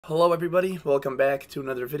Hello everybody, welcome back to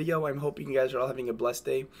another video. I'm hoping you guys are all having a blessed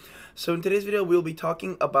day. So in today's video, we'll be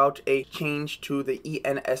talking about a change to the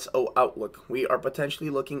ENSO outlook. We are potentially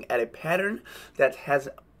looking at a pattern that has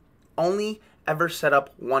only ever set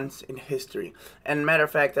up once in history. And matter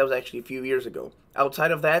of fact, that was actually a few years ago. Outside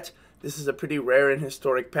of that, this is a pretty rare and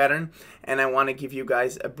historic pattern, and I want to give you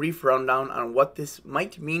guys a brief rundown on what this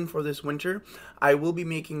might mean for this winter. I will be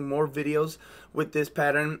making more videos with this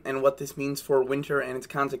pattern and what this means for winter and its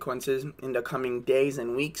consequences in the coming days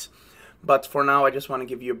and weeks. But for now, I just want to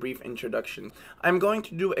give you a brief introduction. I'm going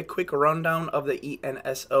to do a quick rundown of the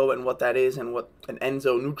ENSO and what that is and what an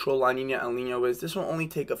ENSO, neutral, La Niña, El Niño is. This will only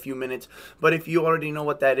take a few minutes, but if you already know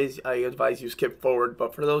what that is, I advise you skip forward.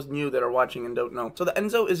 But for those new that are watching and don't know. So the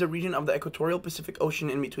ENSO is a region of the equatorial Pacific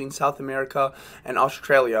Ocean in between South America and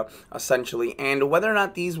Australia, essentially. And whether or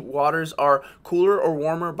not these waters are cooler or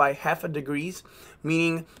warmer by half a degree,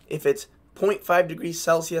 meaning if it's 0.5 degrees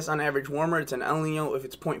Celsius on average warmer, it's an El Niño. If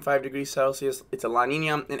it's 0.5 degrees Celsius, it's a La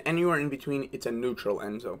Niña. And anywhere in between, it's a neutral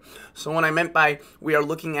ENSO. So what I meant by we are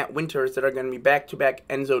looking at winters that are going to be back-to-back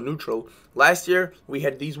ENSO neutral. Last year, we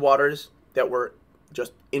had these waters that were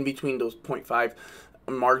just in between those 0.5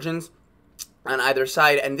 margins on either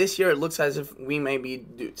side, and this year it looks as if we may be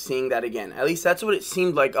seeing that again. At least that's what it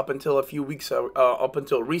seemed like up until a few weeks, up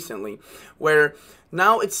until recently, where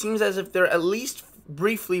now it seems as if there at least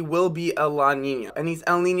briefly will be a La Niña. And these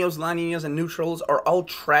El Niños, La Niñas, and neutrals are all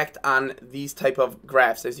tracked on these type of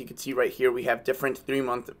graphs. As you can see right here, we have different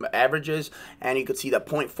 3-month averages, and you can see that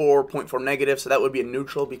 0.4 negative, so that would be a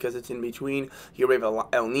neutral because it's in between. Here we have a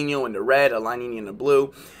El Niño in the red, a La Niña in the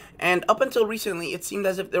blue. And up until recently, it seemed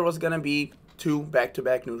as if there was going to be 2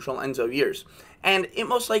 back-to-back neutral ENSO years. And it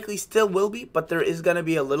most likely still will be, but there is going to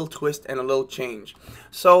be a little twist and a little change.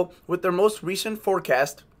 So with their most recent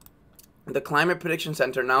forecast, the Climate Prediction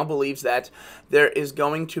Center now believes that there is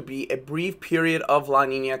going to be a brief period of La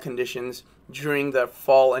Niña conditions during the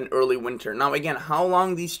fall and early winter. Now again, how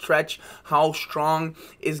long these stretch, how strong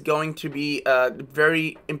is going to be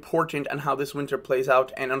very important on how this winter plays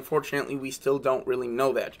out, and unfortunately we still don't really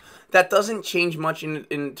know that. That doesn't change much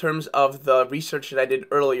in terms of the research that I did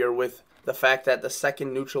earlier with the fact that the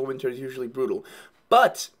second neutral winter is usually brutal.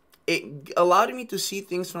 But it allowed me to see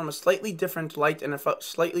things from a slightly different light and a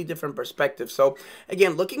slightly different perspective. So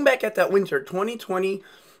again, looking back at that winter, 2020,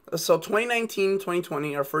 so 2019,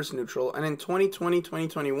 2020, our first neutral, and in 2020,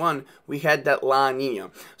 2021, we had that La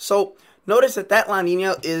Niña. So notice that La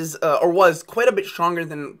Niña is, or was, quite a bit stronger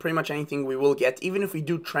than pretty much anything we will get. Even if we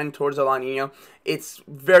do trend towards a La Niña, it's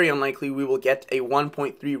very unlikely we will get a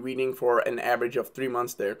 1.3 reading for an average of 3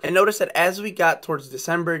 months there. And notice that as we got towards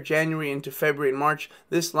December, January, into February and March,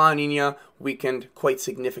 this La Niña weakened quite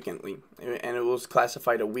significantly, and it was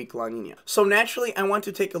classified a weak La Niña. So naturally, I want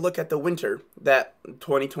to take a look at the winter that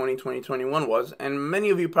 2020, 2021 was, and many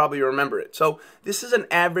of you probably remember it. So this is an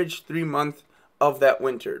average 3 month of that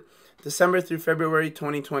winter. December through February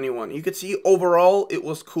 2021. You could see overall it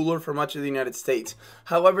was cooler for much of the United States.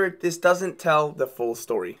 However, this doesn't tell the full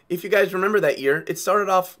story. If you guys remember that year, it started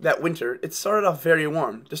off very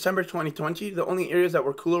warm. December 2020, the only areas that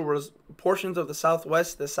were cooler was portions of the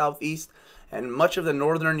Southwest, the Southeast, and much of the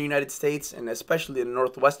northern United States, and especially the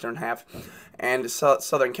northwestern half, and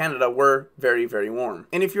southern Canada were very, very warm.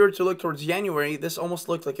 And if you were to look towards January, this almost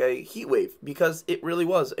looked like a heat wave, because it really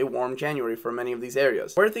was a warm January for many of these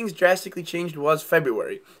areas. Where things drastically changed was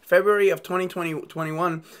February. February of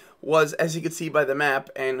 2021 was, as you could see by the map,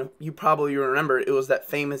 and you probably remember, it was that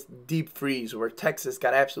famous deep freeze where Texas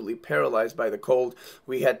got absolutely paralyzed by the cold.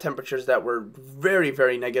 We had temperatures that were very,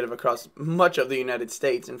 very negative across much of the United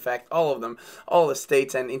States. In fact, all of them, all the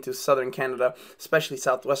states and into southern Canada, especially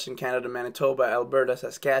southwestern Canada, Manitoba, Alberta,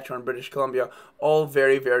 Saskatchewan, British Columbia, all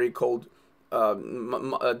very, very cold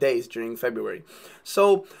days during February.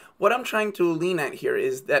 So what I'm trying to lean at here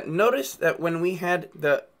is that notice that when we had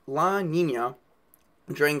the La Niña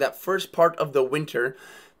during that first part of the winter,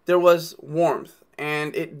 there was warmth,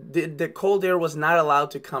 and the cold air was not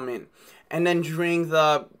allowed to come in. And then during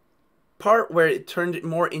the part where it turned it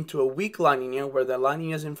more into a weak La Niña, where the La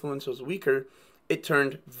Niña's influence was weaker, it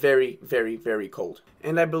turned very, very, very cold.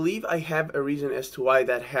 And I believe I have a reason as to why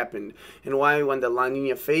that happened, and why when the La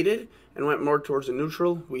Niña faded and went more towards the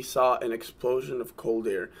neutral, we saw an explosion of cold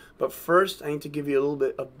air. But first, I need to give you a little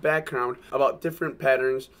bit of background about different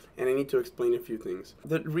patterns, and I need to explain a few things.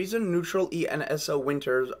 The reason neutral ENSO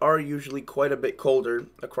winters are usually quite a bit colder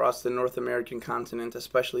across the North American continent,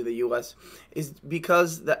 especially the US, is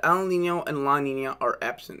because the El Niño and La Niña are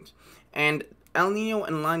absent. And El Nino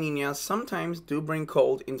and La Nina sometimes do bring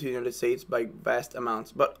cold into the United States by vast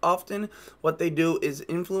amounts, but often what they do is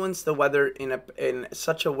influence the weather in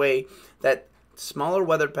such a way that smaller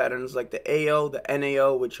weather patterns like the AO, the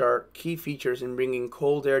NAO, which are key features in bringing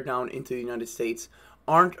cold air down into the United States,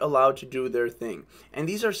 aren't allowed to do their thing. And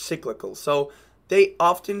these are cyclical, so they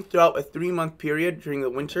often, throughout a 3-month period during the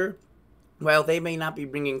winter, while they may not be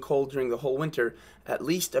bringing cold during the whole winter, at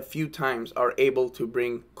least a few times are able to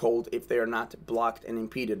bring cold if they are not blocked and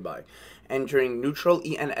impeded by. And during neutral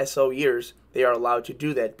ENSO years, they are allowed to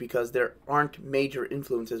do that because there aren't major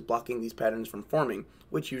influences blocking these patterns from forming,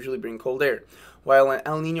 which usually bring cold air. While in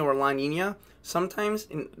El Nino or La Nina, sometimes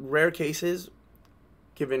in rare cases,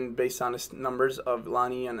 given based on the numbers of La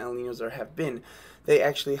Nina and El Ninos there have been, they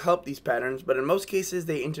actually help these patterns, but in most cases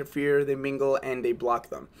they interfere, they mingle, and they block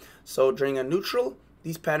them. So during a neutral,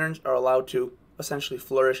 these patterns are allowed to essentially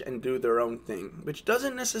flourish and do their own thing, which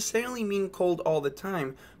doesn't necessarily mean cold all the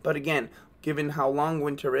time, but again, given how long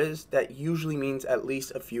winter is, that usually means at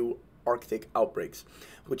least a few Arctic outbreaks,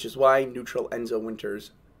 which is why neutral ENSO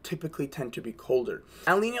winters typically tend to be colder.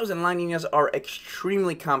 El Ninos and La Ninas are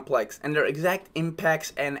extremely complex, and their exact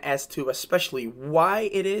impacts and as to especially why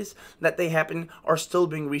it is that they happen are still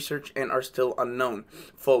being researched and are still unknown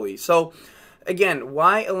fully. So again,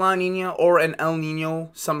 why a La Nina or an El Nino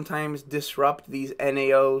sometimes disrupt these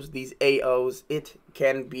NAOs, these AOs, it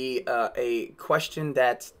can be a question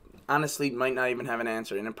that honestly might not even have an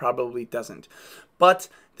answer, and it probably doesn't. But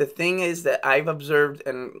the thing is that I've observed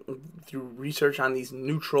and through research on these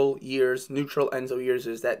neutral years, neutral ENSO years,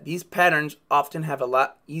 is that these patterns often have a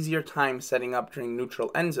lot easier time setting up during neutral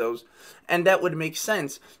ENSOs, and that would make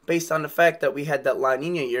sense based on the fact that we had that La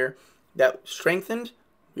Nina year that strengthened,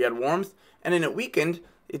 we had warmth, and then it weakened,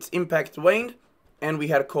 its impact waned, and we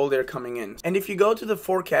had cold air coming in. And if you go to the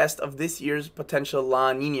forecast of this year's potential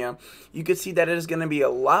La Nina, you could see that it is going to be a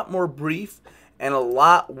lot more brief and a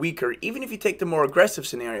lot weaker, even if you take the more aggressive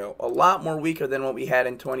scenario, a lot more weaker than what we had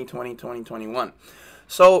in 2020, 2021.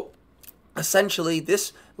 So essentially,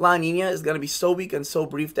 this La Nina is going to be so weak and so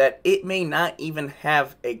brief that it may not even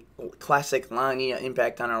have a classic La Nina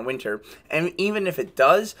impact on our winter. And even if it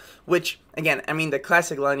does, which, again, I mean, the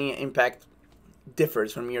classic La Nina impact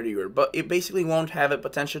differs from year to year, but it basically won't have a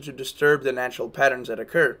potential to disturb the natural patterns that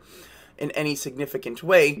occur in any significant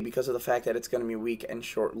way because of the fact that it's going to be weak and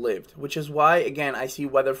short-lived, which is why, again, I see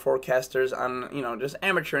weather forecasters on, just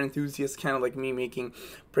amateur enthusiasts kind of like me making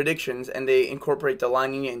predictions, and they incorporate the La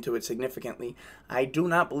Nina into it significantly. I do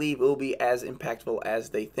not believe it will be as impactful as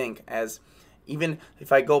they think, as even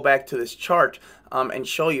if I go back to this chart and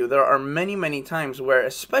show you, there are many, many times where,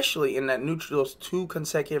 especially in that those 2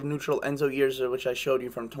 consecutive neutral ENSO years, which I showed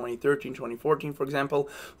you from 2013, 2014, for example,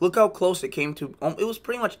 look how close it came to. It was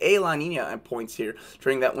pretty much a La Nina at points here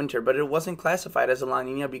during that winter, but it wasn't classified as a La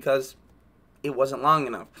Nina because it wasn't long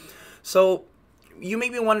enough. So you may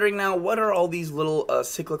be wondering now, what are all these little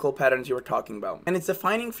cyclical patterns you were talking about? And its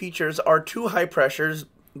defining features are 2 high pressures.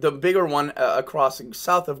 The bigger one across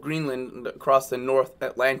south of Greenland, across the North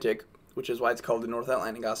Atlantic, which is why it's called the North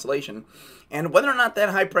Atlantic Oscillation. And whether or not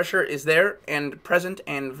that high pressure is there and present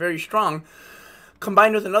and very strong,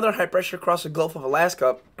 combined with another high pressure across the Gulf of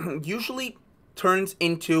Alaska, usually turns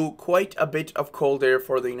into quite a bit of cold air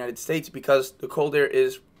for the United States because the cold air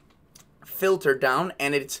is filtered down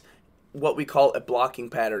and it's what we call a blocking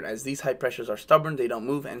pattern. As these high pressures are stubborn, they don't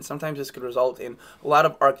move, and sometimes this could result in a lot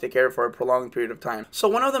of Arctic air for a prolonged period of time. So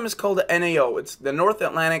one of them is called the NAO. It's the North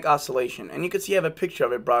Atlantic Oscillation, and you can see I have a picture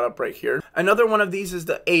of it brought up right here. Another one of these is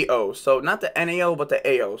the AO, so not the NAO but the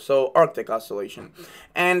AO, so Arctic Oscillation.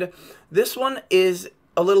 And this one is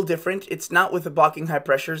a little different. It's not with the blocking high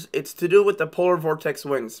pressures. It's to do with the polar vortex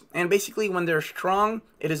winds. And basically when they're strong,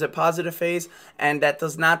 it is a positive phase, and that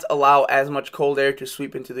does not allow as much cold air to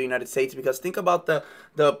sweep into the United States, because think about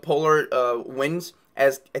the polar winds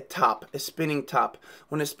as a top, a spinning top.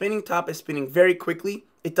 When a spinning top is spinning very quickly,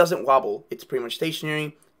 it doesn't wobble. It's pretty much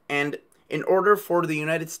stationary, and in order for the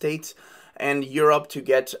United States and Europe to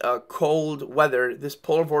get cold weather, this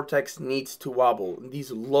polar vortex needs to wobble. These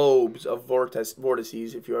lobes of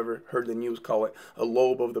vortices, if you ever heard the news call it a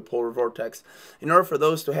lobe of the polar vortex, in order for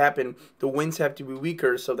those to happen, the winds have to be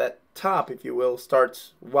weaker, so that top, if you will,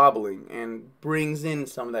 starts wobbling and brings in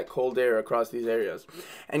some of that cold air across these areas.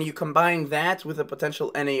 And you combine that with a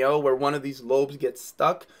potential NAO where one of these lobes gets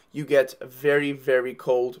stuck, you get very, very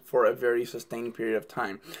cold for a very sustained period of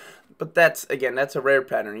time. But that's, again, that's a rare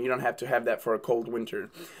pattern. You don't have to have that for a cold winter.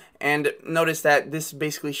 And notice that this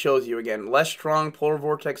basically shows you, again, less strong polar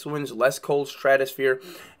vortex winds, less cold stratosphere.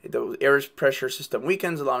 The air pressure system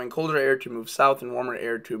weakens, allowing colder air to move south and warmer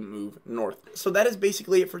air to move north. So that is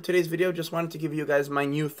basically it for today's video. Just wanted to give you guys my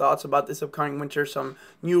new thoughts about this upcoming winter, some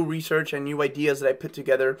new research and new ideas that I put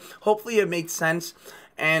together. Hopefully it makes sense.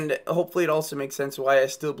 And hopefully it also makes sense why I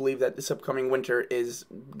still believe that this upcoming winter is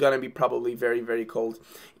going to be probably very, very cold,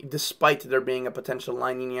 despite there being a potential La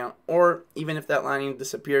Niña, or even if that La Niña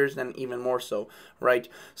disappears, then even more so, right?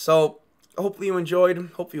 So hopefully you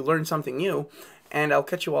enjoyed, hopefully you learned something new, and I'll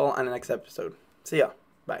catch you all on the next episode. See ya.